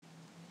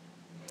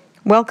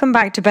Welcome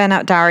back to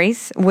Burnout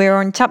Diaries. We're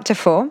on chapter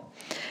 4.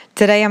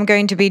 Today I'm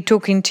going to be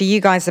talking to you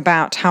guys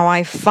about how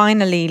I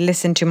finally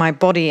listened to my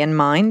body and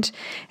mind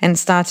and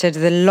started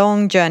the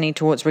long journey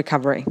towards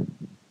recovery.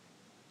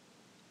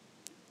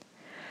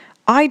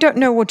 I don't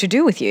know what to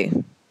do with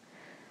you.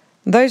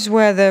 Those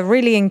were the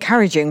really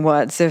encouraging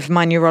words of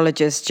my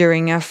neurologist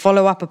during a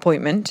follow-up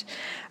appointment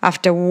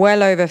after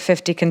well over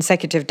 50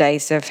 consecutive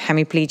days of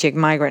hemiplegic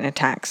migraine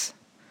attacks.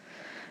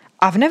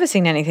 I've never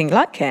seen anything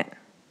like it.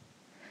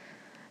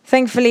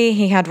 Thankfully,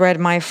 he had read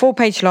my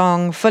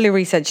 4-page-long, fully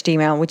researched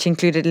email, which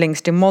included links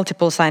to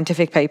multiple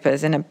scientific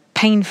papers and a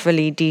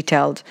painfully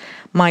detailed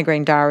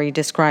migraine diary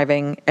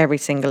describing every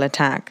single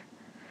attack.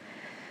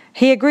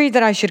 He agreed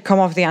that I should come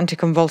off the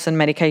anticonvulsant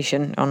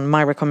medication, on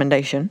my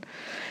recommendation,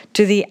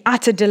 to the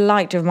utter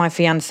delight of my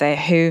fiancé,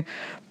 who,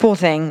 poor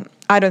thing,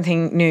 I don't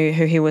think knew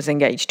who he was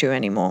engaged to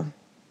anymore.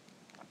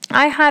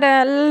 I had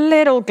a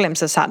little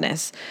glimpse of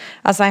sadness,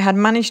 as I had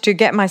managed to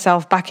get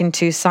myself back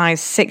into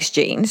size 6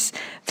 jeans,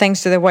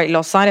 thanks to the weight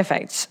loss side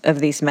effects of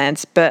these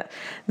meds, but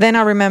then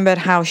I remembered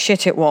how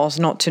shit it was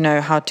not to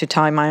know how to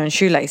tie my own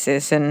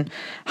shoelaces and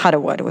had a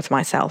word with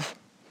myself.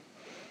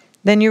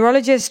 The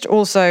neurologist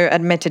also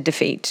admitted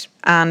defeat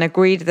and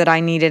agreed that I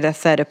needed a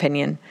third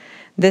opinion,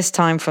 this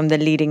time from the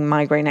leading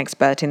migraine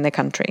expert in the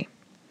country.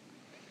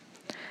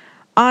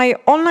 I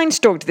online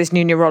stalked this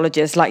new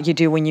neurologist like you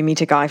do when you meet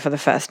a guy for the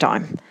first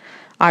time.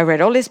 I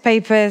read all his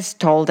papers,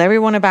 told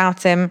everyone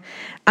about him,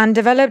 and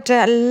developed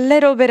a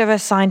little bit of a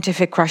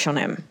scientific crush on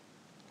him.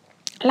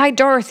 Like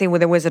Dorothy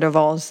with The Wizard of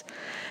Oz,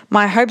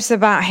 my hopes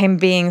about him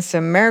being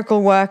some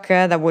miracle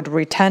worker that would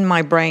return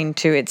my brain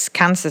to its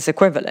cancer's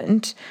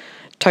equivalent,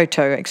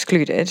 Toto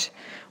excluded,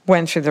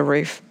 went through the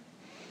roof.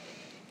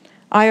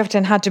 I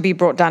often had to be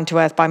brought down to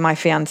earth by my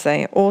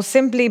fiancé, or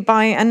simply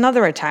by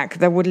another attack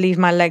that would leave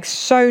my legs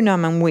so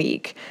numb and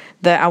weak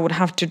that I would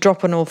have to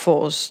drop on all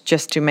fours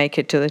just to make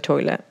it to the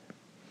toilet.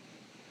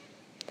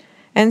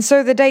 And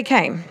so the day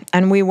came,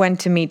 and we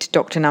went to meet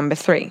Dr. Number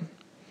 3.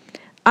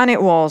 And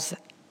it was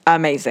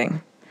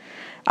amazing.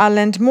 I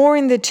learned more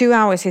in the 2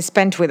 hours he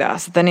spent with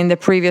us than in the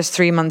previous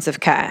 3 months of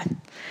care.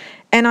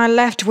 And I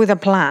left with a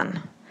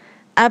plan.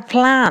 A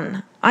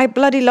plan. I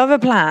bloody love a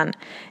plan.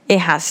 It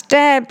has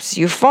steps,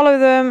 you follow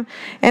them,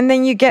 and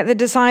then you get the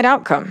desired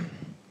outcome.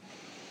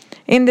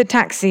 In the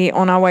taxi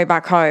on our way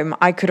back home,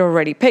 I could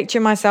already picture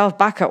myself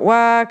back at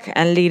work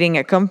and leading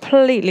a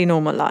completely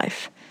normal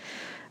life.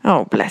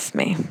 Oh, bless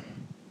me.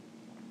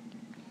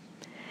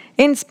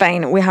 In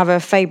Spain, we have a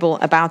fable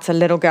about a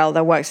little girl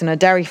that works on a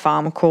dairy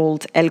farm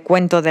called El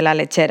Cuento de la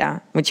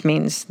Lechera, which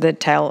means the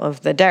tale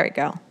of the dairy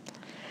girl.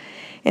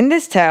 In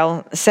this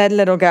tale, said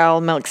little girl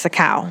milks a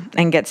cow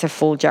and gets a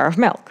full jar of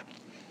milk.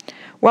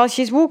 While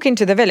she's walking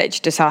to the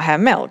village to sell her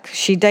milk,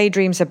 she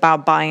daydreams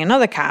about buying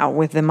another cow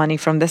with the money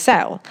from the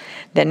sale,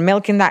 then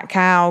milking that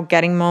cow,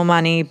 getting more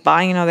money,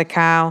 buying another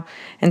cow,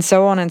 and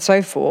so on and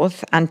so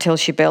forth until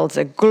she builds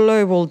a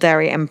global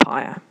dairy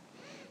empire.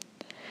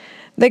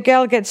 The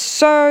girl gets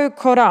so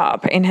caught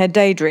up in her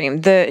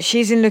daydream that she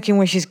isn't looking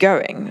where she's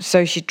going,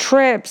 so she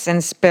trips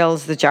and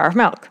spills the jar of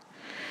milk.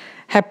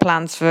 Her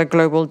plans for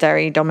global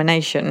dairy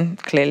domination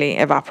clearly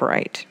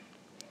evaporate.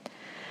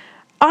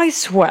 I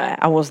swear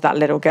I was that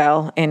little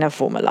girl in a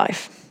former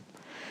life.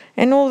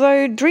 And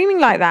although dreaming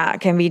like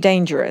that can be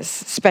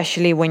dangerous,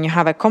 especially when you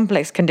have a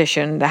complex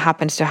condition that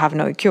happens to have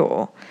no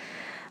cure,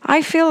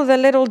 I feel the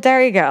little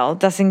dairy girl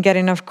doesn't get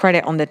enough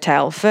credit on the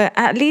tale for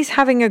at least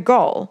having a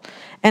goal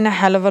and a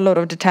hell of a lot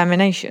of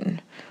determination,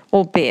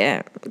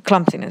 albeit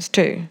clumsiness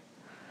too.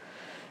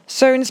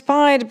 So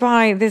inspired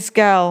by this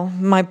girl,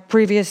 my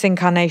previous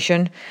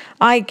incarnation,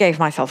 I gave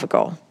myself a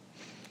goal.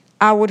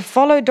 I would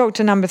follow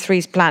Dr. Number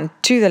 3's plan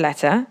to the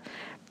letter,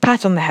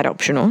 pat on the head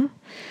optional,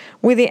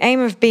 with the aim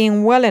of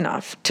being well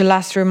enough to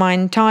last through my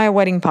entire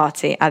wedding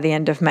party at the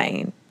end of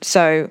May,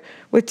 so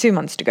with 2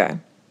 months to go.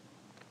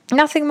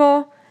 Nothing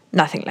more,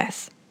 nothing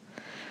less.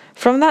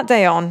 From that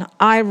day on,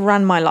 I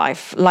ran my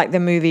life like the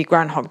movie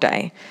Groundhog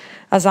Day,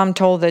 as I'm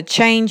told that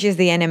change is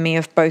the enemy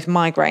of both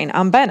migraine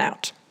and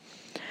burnout.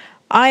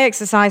 I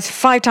exercise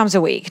 5 times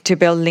a week to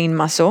build lean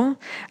muscle,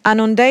 and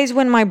on days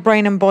when my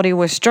brain and body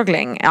were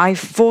struggling, I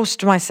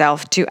forced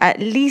myself to at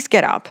least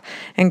get up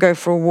and go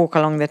for a walk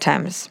along the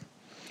Thames.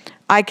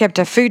 I kept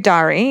a food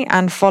diary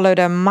and followed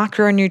a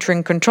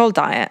macronutrient control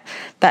diet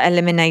that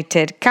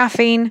eliminated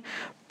caffeine,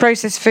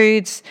 processed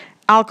foods,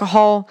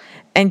 alcohol,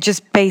 and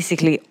just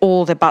basically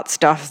all the bad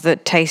stuff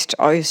that tastes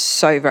oh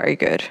so very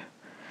good.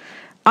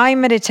 I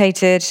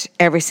meditated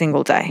every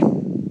single day.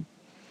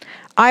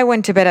 I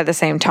went to bed at the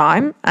same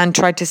time and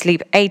tried to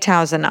sleep 8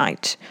 hours a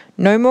night.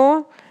 No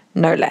more,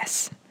 no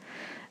less.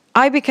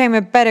 I became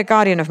a better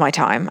guardian of my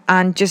time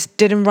and just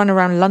didn't run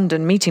around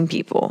London meeting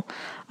people.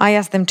 I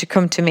asked them to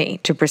come to me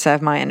to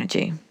preserve my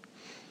energy.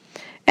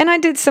 And I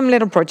did some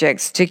little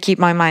projects to keep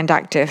my mind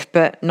active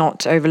but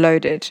not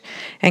overloaded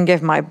and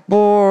give my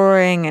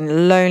boring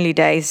and lonely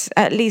days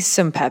at least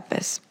some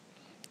purpose.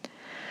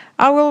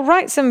 I will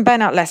write some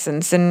burnout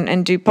lessons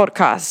and do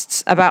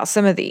podcasts about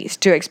some of these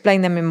to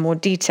explain them in more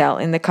detail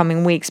in the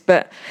coming weeks.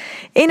 But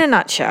in a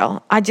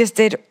nutshell, I just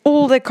did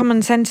all the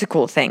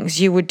commonsensical things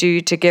you would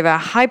do to give a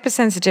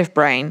hypersensitive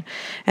brain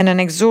and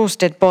an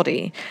exhausted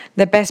body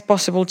the best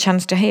possible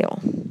chance to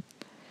heal.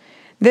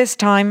 This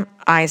time,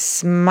 I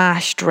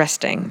smashed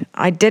resting.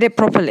 I did it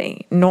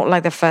properly, not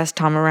like the first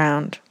time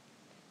around.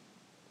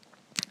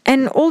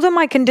 And although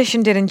my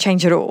condition didn't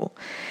change at all,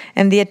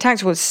 and the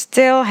attacks would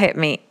still hit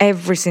me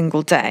every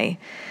single day,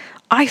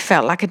 I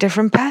felt like a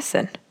different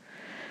person.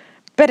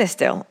 Better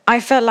still, I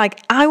felt like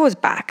I was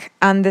back,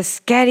 and the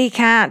scaredy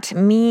cat,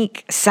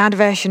 meek, sad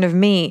version of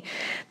me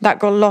that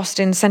got lost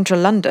in central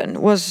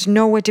London was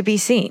nowhere to be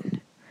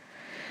seen.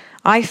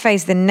 I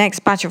faced the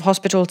next batch of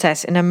hospital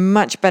tests in a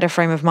much better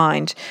frame of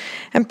mind,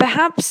 and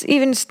perhaps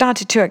even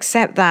started to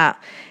accept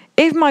that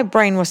if my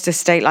brain was to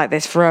stay like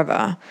this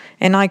forever,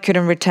 and I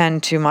couldn't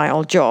return to my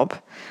old job,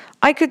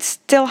 I could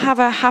still have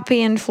a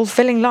happy and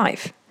fulfilling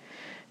life.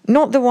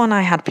 Not the one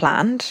I had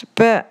planned,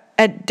 but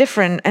a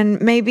different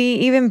and maybe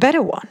even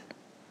better one.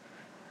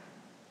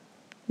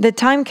 The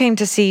time came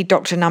to see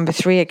Dr. Number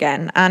 3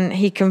 again, and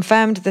he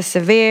confirmed the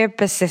severe,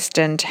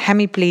 persistent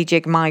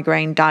hemiplegic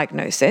migraine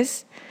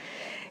diagnosis,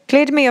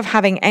 cleared me of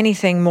having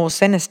anything more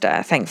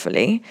sinister,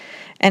 thankfully,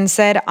 and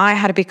said I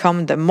had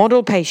become the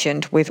model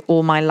patient with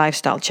all my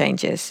lifestyle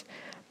changes.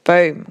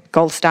 Boom,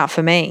 gold star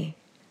for me.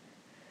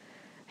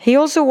 He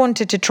also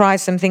wanted to try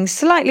something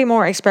slightly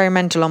more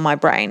experimental on my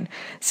brain,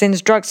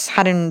 since drugs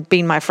hadn't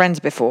been my friends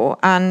before,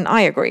 and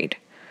I agreed.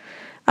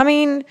 I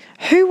mean,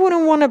 who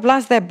wouldn't want to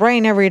blast their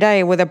brain every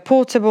day with a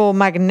portable,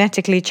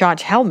 magnetically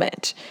charged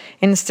helmet,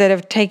 instead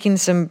of taking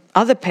some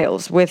other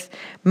pills with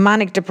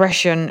manic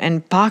depression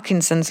and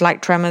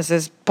Parkinson's-like tremors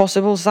as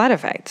possible side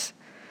effects?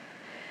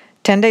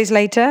 10 days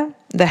later,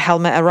 the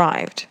helmet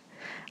arrived.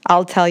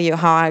 I'll tell you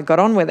how I got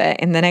on with it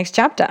in the next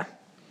chapter.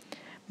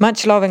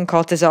 Much love and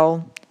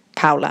cortisol,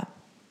 Paula.